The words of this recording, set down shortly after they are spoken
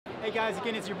Hey guys,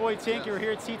 again, it's your boy Tink. We're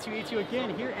here at C2E2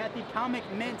 again, here at the Comic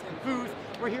Mint booth.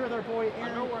 We're here with our boy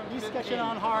Aaron. He's sketching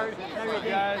on hard and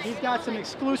everything. He's got some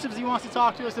exclusives he wants to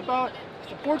talk to us about.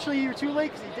 Unfortunately, you're too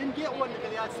late because he didn't get one because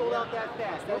he got sold out that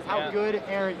fast. That's how good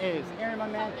Aaron is. Aaron, my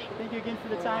man, thank you again for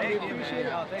the time. We appreciate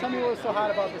it. Tell me what's so hot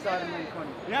about this item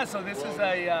 920. Yeah, so this is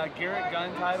a Garrett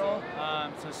Gunn title.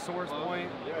 It's a Source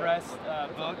Point Press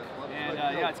book, and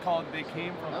yeah, it's called "They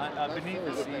Came from Beneath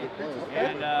the Sea."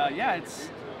 And yeah,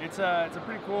 it's a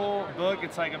pretty cool book.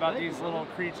 It's like about these little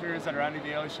creatures that are under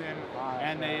the ocean,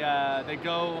 and they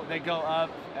go up,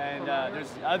 and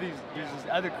there's these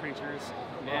other creatures,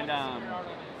 and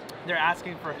they're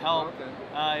asking for help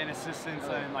and assistance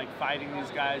in like fighting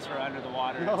these guys who are under the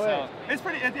water. So it's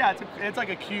pretty, it's like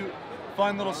a cute,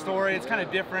 fun little story. It's kind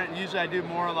of different. Usually I do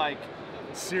more like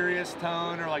serious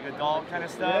tone or like adult kind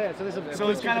of stuff. Yeah, so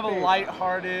it's kind of a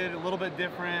light-hearted, a little bit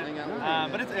different,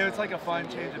 but it's like a fun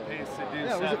change of pace to do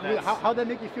stuff. How'd that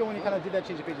make you feel when you kind of did that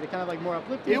change of pace? Did it kind of like more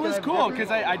uplifting? It was cool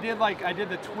because I did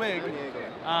the Twig,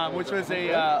 which was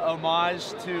a homage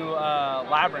to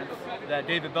Labyrinth, that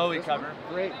David Bowie cover.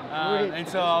 Great. And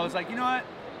so I was like, you know what?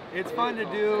 It's fun to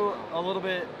do a little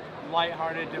bit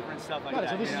light-hearted, different stuff like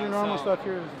that. So this is your normal stuff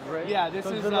here, right? Yeah, this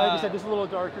is like you said, this is a little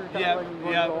darker. Yeah.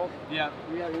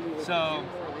 So,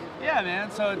 yeah,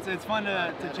 man. So it's fun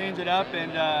to change it up,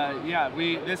 and yeah,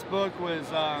 this book was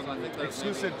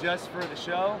exclusive just for the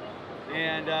show,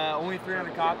 and only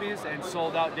 300 copies, and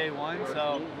sold out day one.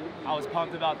 So I was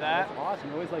pumped about that. Awesome.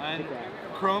 I always like to get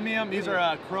that. Chromium. These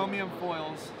are chromium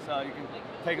foils, so you can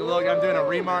take a look. I'm doing a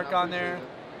remark on there.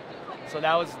 So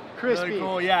that was really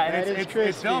cool, yeah. And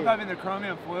it's dope having the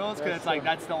chromium foils because it's like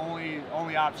that's the only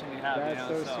option you have. That's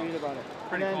so sweet about it.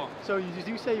 Pretty cool. So you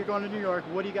do say you're going to New York.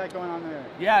 What do you got going on there?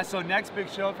 Yeah. So next big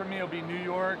show for me will be New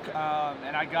York,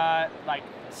 and I got like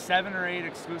 7 or 8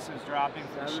 exclusives dropping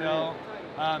for the show.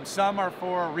 Some are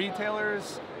for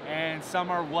retailers, and some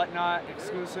are Whatnot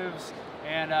exclusives.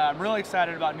 And I'm really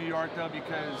excited about New York though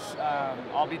because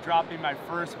I'll be dropping my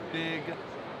first big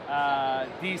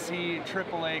DC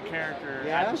AAA character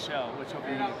at the show, which will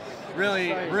be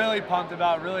really pumped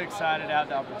about, really excited to have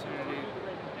the opportunity.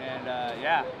 And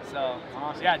yeah, so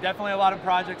yeah, definitely a lot of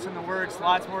projects in the works,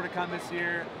 lots more to come this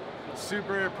year.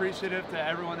 Super appreciative to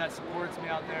everyone that supports me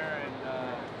out there. And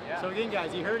yeah. So again,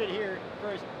 guys, you heard it here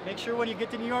first. Make sure when you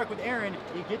get to New York with Aaron,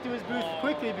 you get to his booth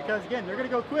quickly because again, they're gonna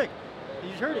go quick. You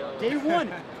just heard it. Day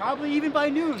one, probably even by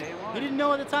noon. He didn't know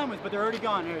what the time was, but they're already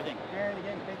gone and everything. Aaron,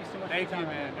 again, thank you so much for your time. Thank you,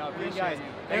 man. No, appreciate guys.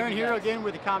 you. Aaron here again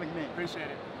with the Comic Mint. Appreciate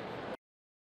it.